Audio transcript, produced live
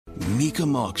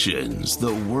Mecum Auctions,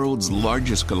 the world's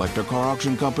largest collector car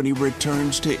auction company,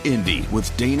 returns to Indy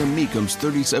with Dana Mecum's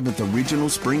 37th Original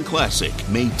Spring Classic,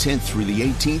 May 10th through the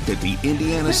 18th at the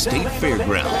Indiana State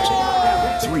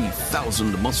Fairgrounds.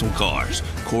 3,000 muscle cars,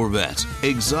 Corvettes,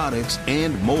 exotics,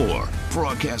 and more.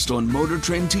 Broadcast on Motor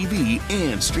Trend TV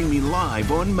and streaming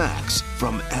live on Max.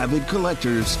 From avid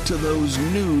collectors to those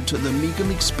new to the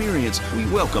Mecum experience, we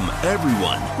welcome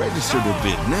everyone. Register to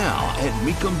bid now at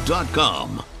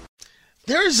Mecum.com.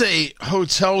 There's a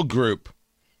hotel group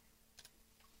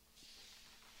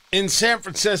in San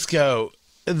Francisco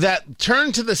that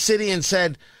turned to the city and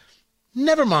said,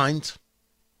 never mind.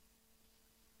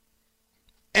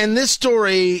 And this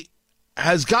story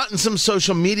has gotten some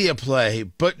social media play,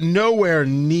 but nowhere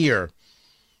near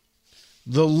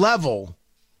the level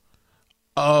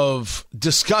of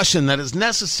discussion that is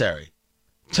necessary.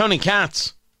 Tony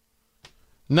Katz,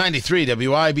 93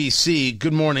 WIBC,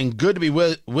 good morning. Good to be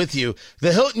with you.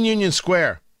 The Hilton Union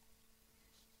Square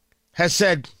has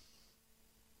said,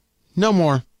 no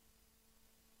more.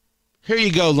 Here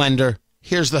you go, lender.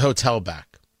 Here's the hotel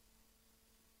back.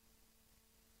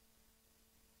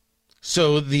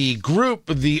 So the group,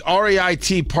 the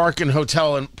REIT Park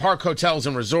Hotels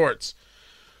and Resorts,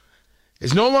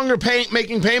 is no longer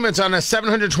making payments on a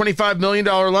 $725 million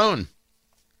loan.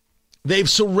 They've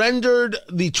surrendered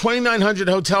the 2,900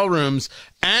 hotel rooms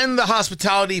and the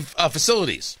hospitality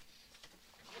facilities,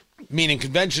 meaning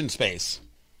convention space,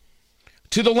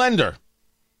 to the lender.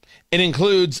 It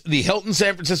includes the Hilton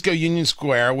San Francisco Union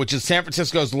Square, which is San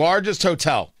Francisco's largest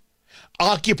hotel,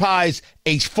 occupies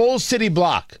a full city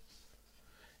block.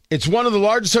 It's one of the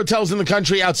largest hotels in the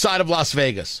country outside of Las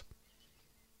Vegas.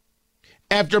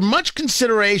 After much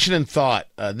consideration and thought,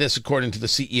 this according to the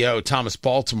CEO, Thomas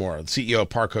Baltimore, the CEO of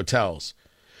Park Hotels,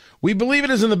 we believe it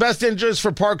is in the best interest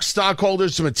for Park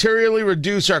stockholders to materially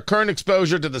reduce our current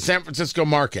exposure to the San Francisco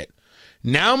market.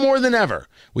 Now more than ever,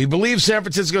 we believe San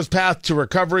Francisco's path to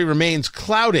recovery remains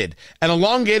clouded and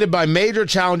elongated by major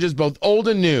challenges, both old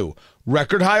and new.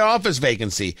 Record high office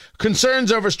vacancy,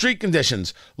 concerns over street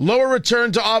conditions, lower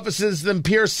return to offices than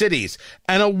peer cities,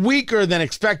 and a weaker than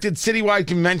expected citywide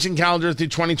convention calendar through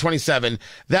 2027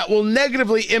 that will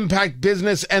negatively impact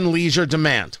business and leisure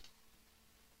demand.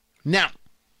 Now,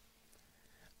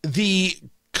 the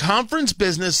conference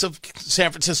business of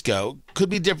San Francisco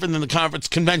could be different than the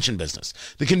convention business.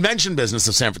 The convention business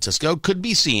of San Francisco could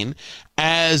be seen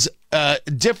as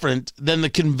different than the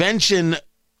convention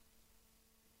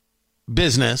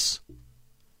business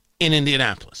in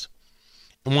Indianapolis.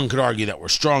 And one could argue that we're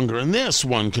stronger in this.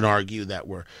 One could argue that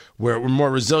we're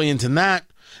more resilient in that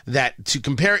to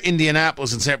compare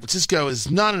Indianapolis and San Francisco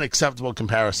is not an acceptable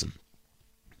comparison.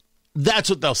 That's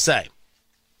what they'll say.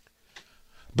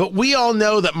 But we all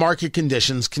know that market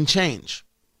conditions can change.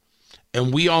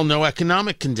 And we all know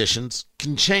economic conditions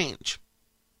can change.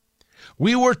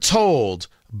 We were told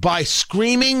by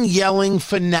screaming, yelling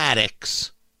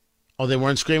fanatics. Oh, they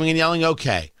weren't screaming and yelling?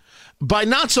 Okay. By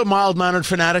not so mild-mannered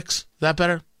fanatics, is that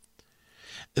better?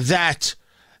 That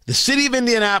the city of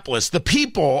Indianapolis, the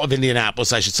people of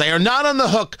Indianapolis, I should say, are not on the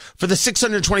hook for the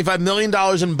 $625 million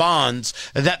in bonds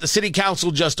that the city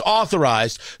council just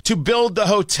authorized to build the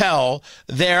hotel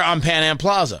there on Pan Am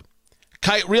Plaza.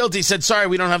 Kite Realty said, sorry,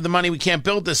 we don't have the money, we can't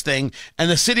build this thing. And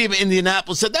the city of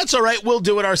Indianapolis said, that's all right, we'll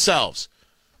do it ourselves.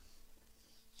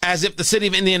 As if the city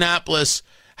of Indianapolis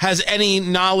has any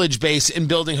knowledge base in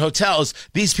building hotels.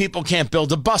 These people can't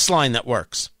build a bus line that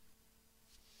works.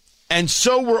 And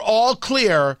so we're all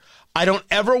clear. I don't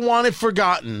ever want it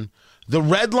forgotten. The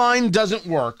red line doesn't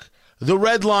work. The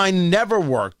red line never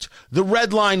worked. The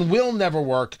red line will never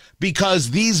work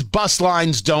because these bus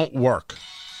lines don't work.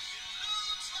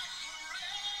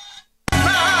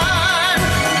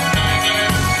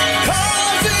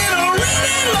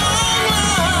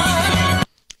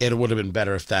 It would have been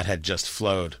better if that had just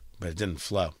flowed, but it didn't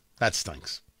flow. That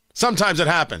stinks. Sometimes it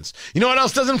happens. You know what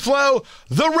else doesn't flow?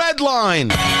 The red line.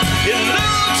 It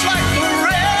looks like the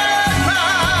red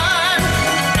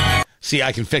line. See,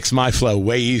 I can fix my flow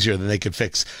way easier than they could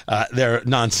fix their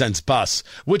nonsense bus,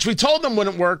 which we told them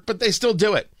wouldn't work, but they still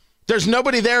do it. There's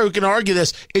nobody there who can argue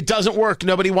this. It doesn't work.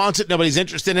 Nobody wants it. Nobody's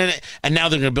interested in it. And now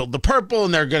they're going to build the purple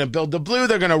and they're going to build the blue.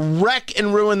 They're going to wreck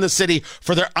and ruin the city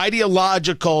for their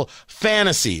ideological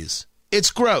fantasies.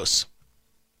 It's gross.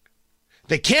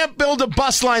 They can't build a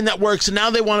bus line that works, and now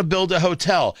they want to build a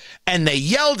hotel. And they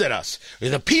yelled at us.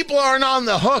 The people aren't on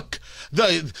the hook.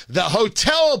 The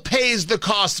hotel pays the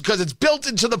cost because it's built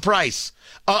into the price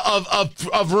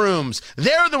of rooms.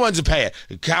 They're the ones who pay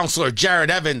it. Councilor Jared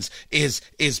Evans is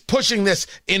pushing this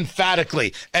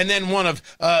emphatically. And then one of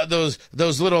those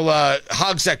little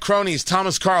Hogsett cronies,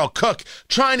 Thomas Carl Cook,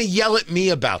 trying to yell at me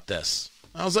about this.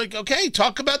 I was like, okay,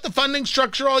 talk about the funding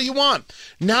structure all you want.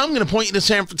 Now I'm going to point you to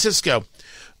San Francisco.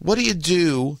 What do you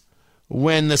do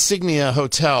when the Signia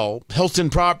Hotel, Hilton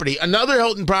property, another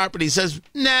Hilton property says,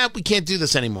 nah, we can't do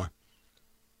this anymore?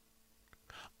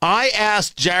 I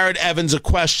asked Jared Evans a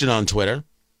question on Twitter.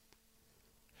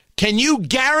 Can you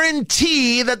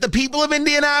guarantee that the people of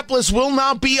Indianapolis will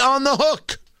not be on the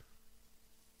hook?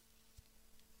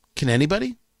 Can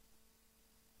anybody?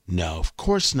 No, of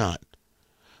course not.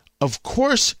 Of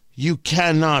course you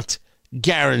cannot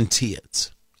guarantee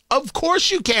it. Of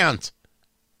course you can't.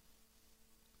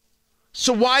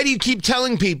 So why do you keep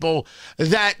telling people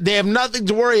that they have nothing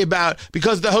to worry about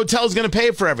because the hotel is going to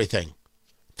pay for everything?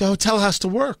 The hotel has to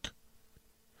work.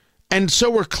 And so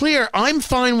we're clear, I'm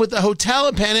fine with the hotel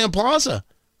at Pan Am Plaza.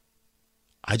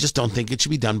 I just don't think it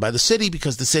should be done by the city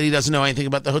because the city doesn't know anything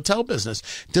about the hotel business,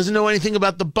 doesn't know anything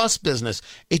about the bus business.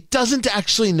 It doesn't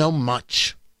actually know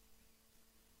much.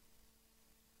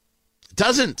 It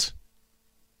doesn't.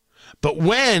 But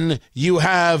when you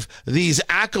have these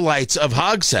acolytes of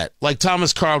Hogsett, like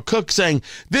Thomas Carl Cook, saying,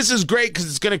 this is great because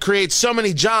it's going to create so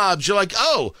many jobs, you're like,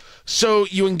 oh, so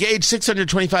you engage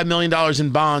 $625 million in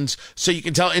bonds so you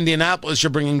can tell Indianapolis you're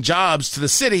bringing jobs to the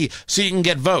city so you can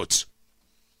get votes.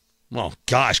 Well,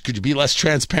 gosh, could you be less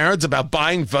transparent about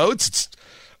buying votes?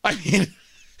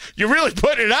 You're really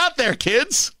putting it out there,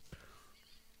 kids.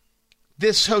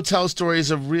 This hotel story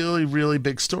is a really, really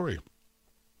big story.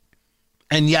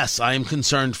 And yes, I am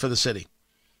concerned for the city.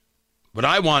 What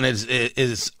I want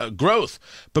is growth.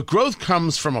 But growth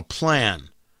comes from a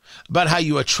plan about how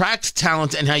you attract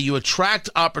talent and how you attract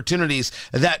opportunities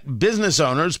that business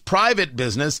owners, private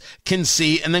business, can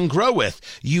see and then grow with.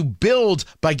 You build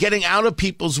by getting out of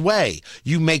people's way.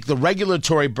 You make the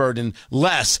regulatory burden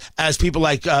less, as people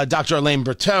like Dr. Elaine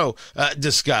Berteau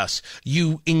discuss.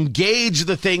 You engage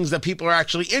the things that people are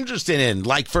actually interested in,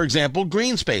 like, for example,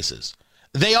 green spaces.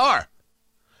 They are.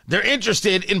 They're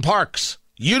interested in parks.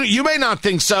 You may not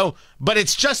think so, but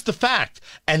it's just the fact.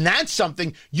 And that's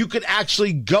something you could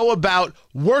actually go about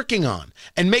working on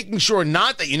and making sure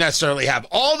not that you necessarily have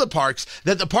all the parks,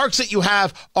 that the parks that you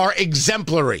have are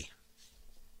exemplary.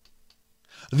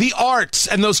 The arts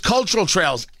and those cultural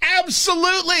trails,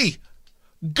 absolutely.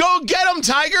 Go get them,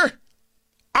 Tiger.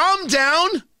 I'm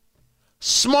down.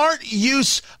 Smart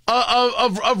use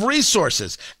of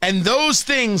resources. And those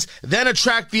things then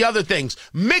attract the other things,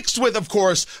 mixed with, of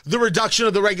course, the reduction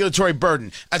of the regulatory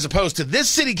burden, as opposed to this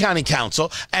city county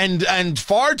council and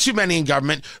far too many in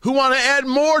government who want to add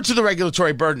more to the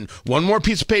regulatory burden. One more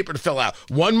piece of paper to fill out,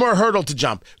 one more hurdle to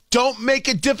jump. Don't make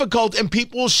it difficult and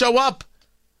people will show up.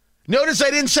 Notice I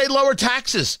didn't say lower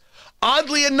taxes.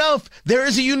 Oddly enough, there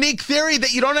is a unique theory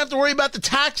that you don't have to worry about the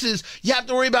taxes. You have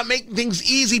to worry about making things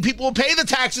easy. People will pay the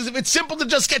taxes if it's simple to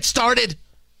just get started.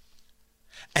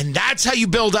 And that's how you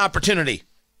build opportunity.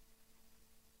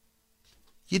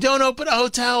 You don't open a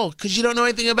hotel because you don't know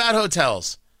anything about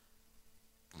hotels.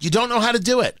 You don't know how to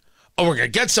do it. Oh, we're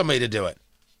going to get somebody to do it.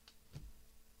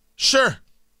 Sure.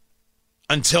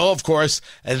 Until, of course,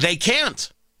 they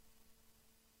can't.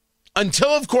 Until,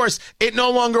 of course, it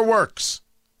no longer works.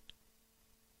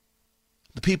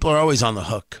 The people are always on the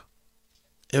hook.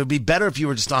 It would be better if you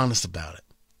were just honest about it.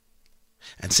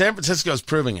 And San Francisco is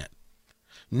proving it.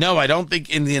 No, I don't think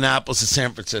Indianapolis is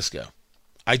San Francisco.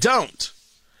 I don't.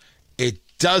 It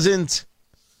doesn't.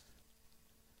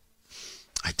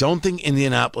 I don't think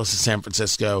Indianapolis is San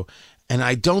Francisco, and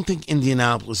I don't think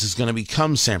Indianapolis is going to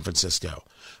become San Francisco.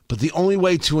 But the only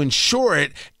way to ensure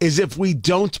it is if we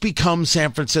don't become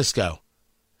San Francisco.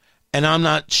 And I'm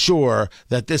not sure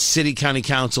that this city county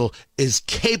council is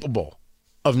capable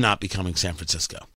of not becoming San Francisco.